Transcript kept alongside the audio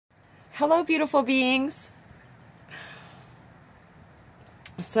Hello, beautiful beings.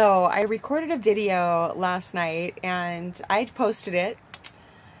 So I recorded a video last night and I posted it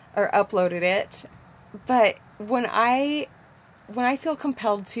or uploaded it. But when I feel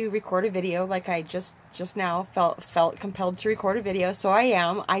compelled to record a video, like I just now felt compelled to record a video, so I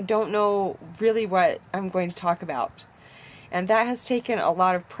am. I don't know really what I'm going to talk about. And that has taken a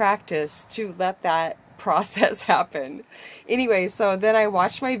lot of practice to let that process happen. Anyway, so then I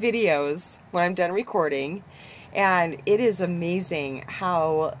watch my videos when I'm done recording, and it is amazing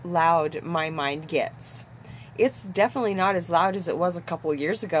how loud my mind gets. It's definitely not as loud as it was a couple of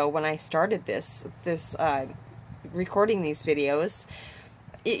years ago when I started this recording these videos.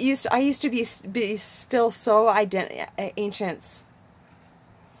 I used to be still so ancient.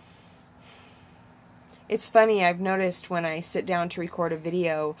 It's funny, I've noticed when I sit down to record a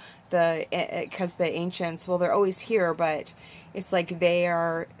video, because the ancients, well, they're always here, but it's like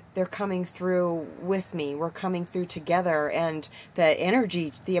they're coming through with me. We're coming through together, and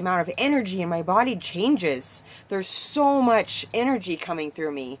the amount of energy in my body changes. There's so much energy coming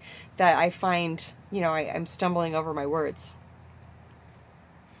through me that I find, I'm stumbling over my words.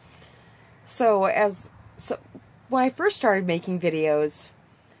 So when I first started making videos,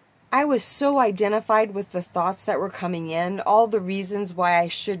 I was so identified with the thoughts that were coming in, all the reasons why I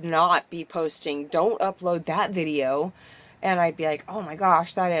should not be posting, don't upload that video. And I'd be like, oh my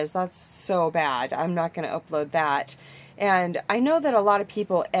gosh, that's so bad. I'm not going to upload that. And I know that a lot of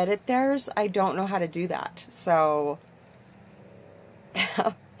people edit theirs. I don't know how to do that. So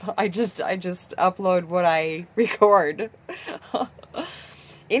I just upload what I record.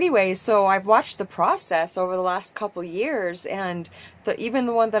 Anyway, so I've watched the process over the last couple years, and even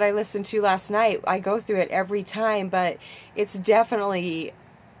the one that I listened to last night, I go through it every time, but it's definitely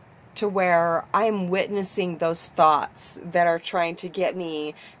to where I'm witnessing those thoughts that are trying to get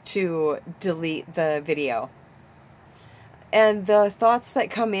me to delete the video. And the thoughts that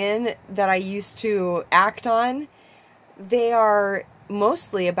come in that I used to act on, they are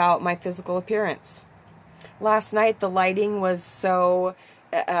mostly about my physical appearance. Last night, the lighting was so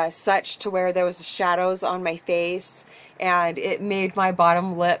such to where there was shadows on my face, and it made my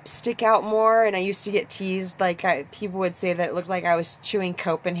bottom lip stick out more, and I used to get teased, like people would say that it looked like I was chewing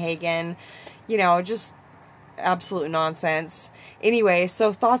Copenhagen, just absolute nonsense. Anyway,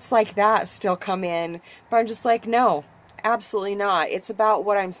 so thoughts like that still come in, but I'm just like, no, absolutely not. It's about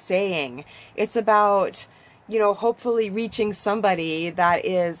what I'm saying. It's about hopefully reaching somebody that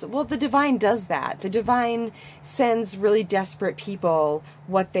is, well, the divine does that. The divine sends really desperate people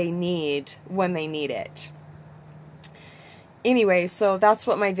what they need when they need it. Anyway, so that's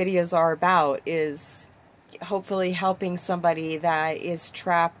what my videos are about, is hopefully helping somebody that is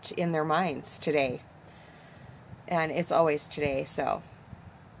trapped in their minds today. And it's always today, so.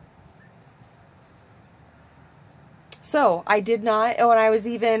 So I did not, and I was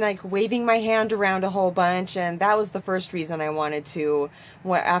even like waving my hand around a whole bunch, and that was the first reason I wanted to,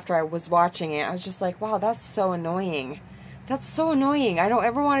 after I was watching it, I was just like, wow, that's so annoying. That's so annoying. I don't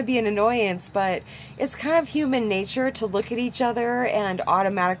ever want to be an annoyance, but it's kind of human nature to look at each other and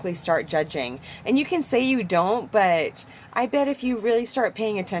automatically start judging. And you can say you don't, but I bet if you really start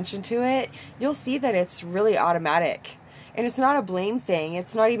paying attention to it, you'll see that it's really automatic. And it's not a blame thing.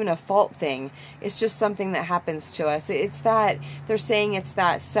 It's not even a fault thing. It's just something that happens to us. It's that, they're saying it's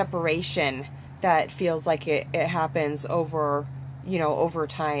that separation that feels like it happens over, over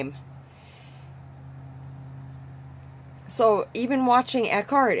time. So even watching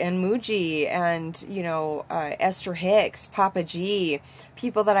Eckhart and Muji and, Esther Hicks, Papaji,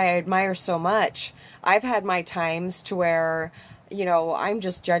 people that I admire so much, I've had my times to where I'm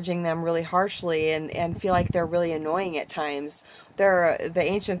just judging them really harshly and feel like they're really annoying at times. The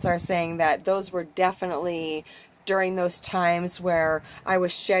ancients are saying that those were definitely during those times where I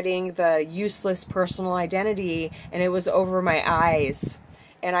was shedding the useless personal identity and it was over my eyes.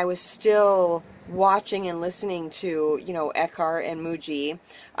 And I was still watching and listening to, Eckhart and Muji.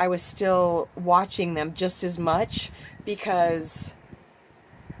 I was still watching them just as much because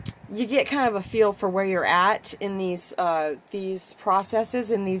you get kind of a feel for where you're at in these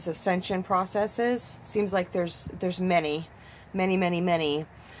processes, in these ascension processes. Seems like there's many.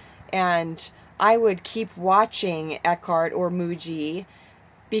 And I would keep watching Eckhart or Muji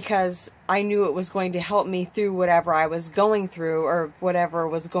because I knew it was going to help me through whatever I was going through or whatever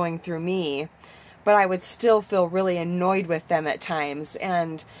was going through me. But I would still feel really annoyed with them at times.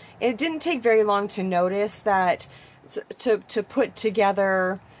 And it didn't take very long to notice that, to put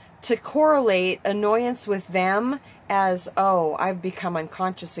together, to correlate annoyance with them as, oh, I've become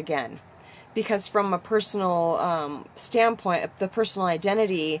unconscious again. because from a personal standpoint, the personal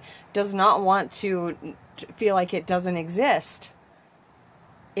identity does not want to feel like it doesn't exist.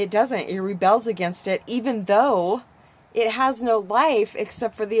 It doesn't. It rebels against it, even though it has no life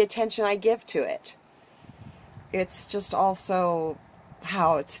except for the attention I give to it. It's just also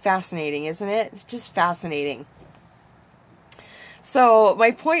how it's fascinating, isn't it? Just fascinating. So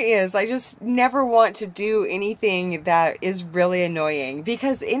my point is, I just never want to do anything that is really annoying,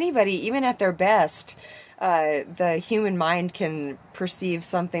 because anybody, even at their best, the human mind can perceive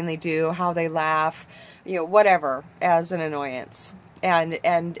something they do, how they laugh, whatever, as an annoyance,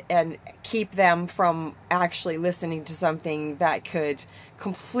 and keep them from actually listening to something that could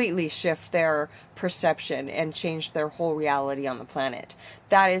completely shift their perception and change their whole reality on the planet.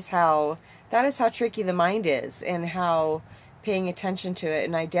 That is how tricky the mind is, and how paying attention to it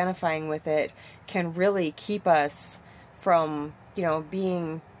and identifying with it can really keep us from,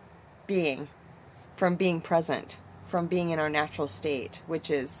 being present, from being in our natural state,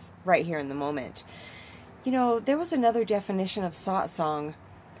 which is right here in the moment. There was another definition of satsang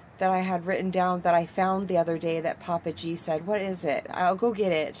that I had written down that I found the other day that Papaji said. What is it? I'll go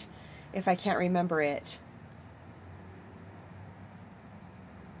get it if I can't remember it.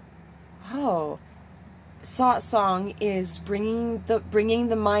 Oh, satsang is bringing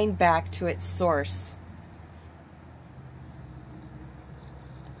the mind back to its source.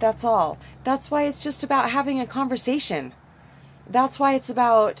 That's all. That's why it's just about having a conversation. That's why it's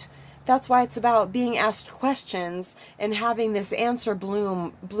about being asked questions and having this answer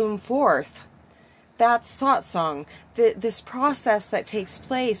bloom forth. That's satsang. This process that takes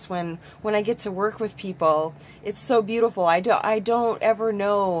place when I get to work with people, it's so beautiful. I don't ever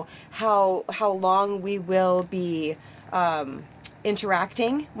know how long we will be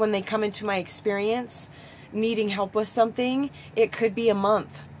interacting when they come into my experience, needing help with something. It could be a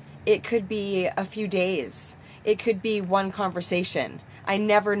month. It could be a few days. It could be one conversation. I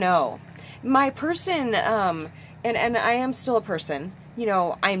never know. My person, and I am still a person.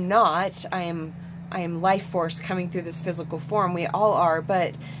 I'm not. I am life force coming through this physical form. We all are,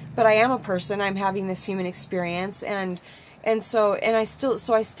 but I am a person. I'm having this human experience, and so I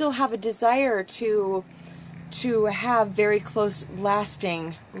still have a desire to have very close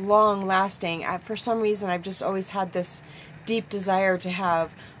lasting, long lasting. For some reason, I've just always had this deep desire to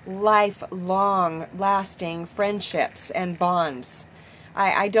have lifelong lasting friendships and bonds.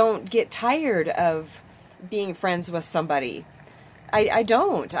 I don't get tired of being friends with somebody. I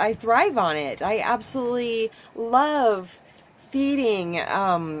don't. I thrive on it. I absolutely love feeding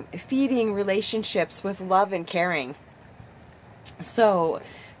relationships with love and caring. So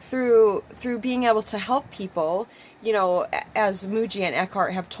through being able to help people, as Muji and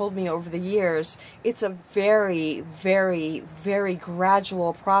Eckhart have told me over the years, it's a very, very, very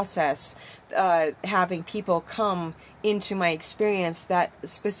gradual process, having people come into my experience that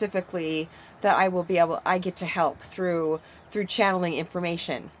specifically that I get to help through channeling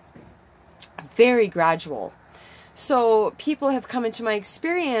information. Very gradual. So people have come into my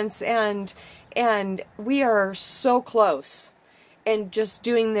experience, and we are so close, and just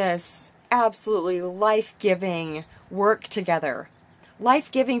doing this absolutely life-giving work together.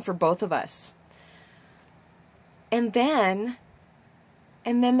 Life-giving for both of us. And then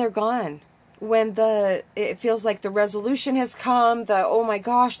they're gone. When it feels like the resolution has come, oh my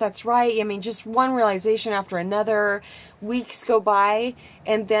gosh, that's right. I mean, just one realization after another, weeks go by,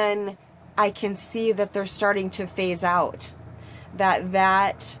 and then I can see that they're starting to phase out. That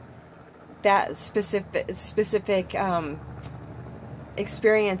specific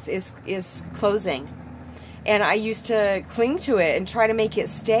experience is closing. And I used to cling to it and try to make it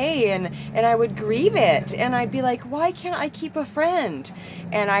stay, and I would grieve it, and I'd be like, why can't I keep a friend?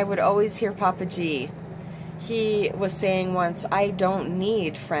 And I would always hear Papaji. He was saying once, I don't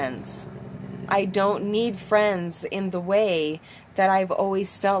need friends. I don't need friends in the way that I've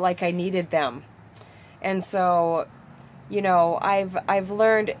always felt like I needed them. And so, I've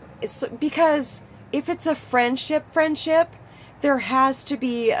learned, because if it's a friendship, there has to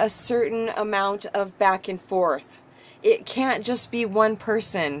be a certain amount of back and forth. It can't just be one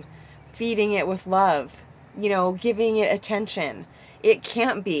person feeding it with love, giving it attention. It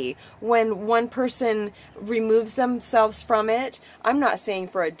can't be. When one person removes themselves from it, I'm not saying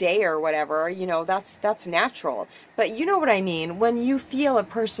for a day or whatever, that's natural. But you know what I mean? When you feel a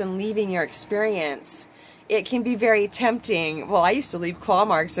person leaving your experience, it can be very tempting. Well, I used to leave claw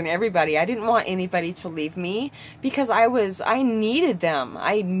marks on everybody. I didn't want anybody to leave me because I needed them.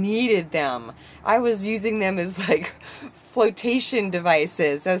 I was using them as like flotation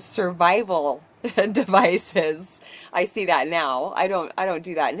devices, as survival devices. I see that now. I don't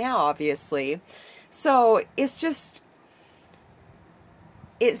do that now, obviously. So it's just,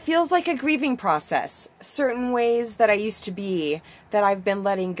 it feels like a grieving process. Certain ways that I used to be, that I've been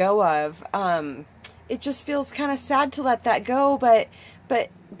letting go of. It just feels kind of sad to let that go, but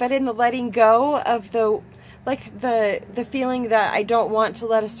in the letting go of the feeling that I don't want to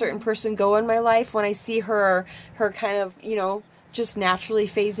let a certain person go in my life, when I see her kind of, you know, just naturally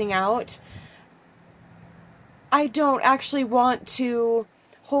phasing out, I don't actually want to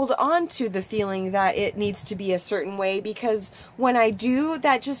hold on to the feeling that it needs to be a certain way, because when I do,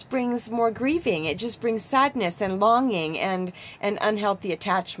 that just brings more grieving. It just brings sadness and longing and unhealthy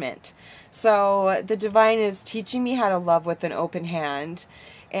attachment. So the divine is teaching me how to love with an open hand.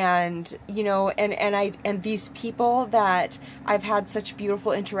 And, you know, and these people that I've had such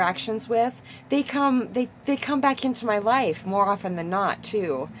beautiful interactions with, they come back into my life more often than not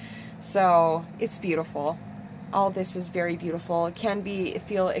too. So it's beautiful. All this is very beautiful. It can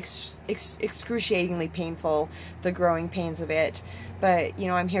feel excruciatingly painful, the growing pains of it. But, you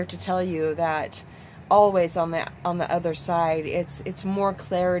know, I'm here to tell you that always on the other side, it's more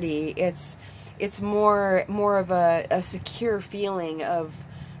clarity. It's more of a secure feeling of,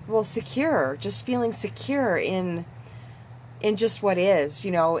 well, secure, just feeling secure in just what is,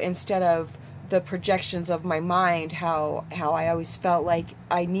 you know, instead of the projections of my mind, how I always felt like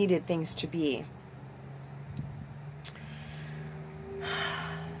I needed things to be.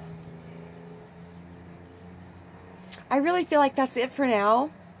 I really feel like that's it for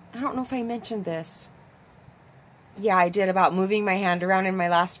now. I don't know if I mentioned this. Yeah, I did, about moving my hand around in my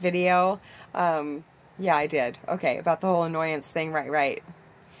last video. Yeah, I did. Okay, about the whole annoyance thing, right.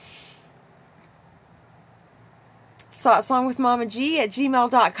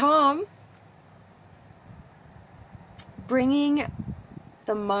 satsangwithmamaG@gmail.com. Bringing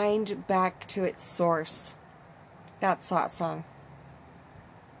the mind back to its source. That's satsang.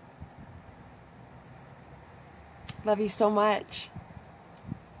 Love you so much.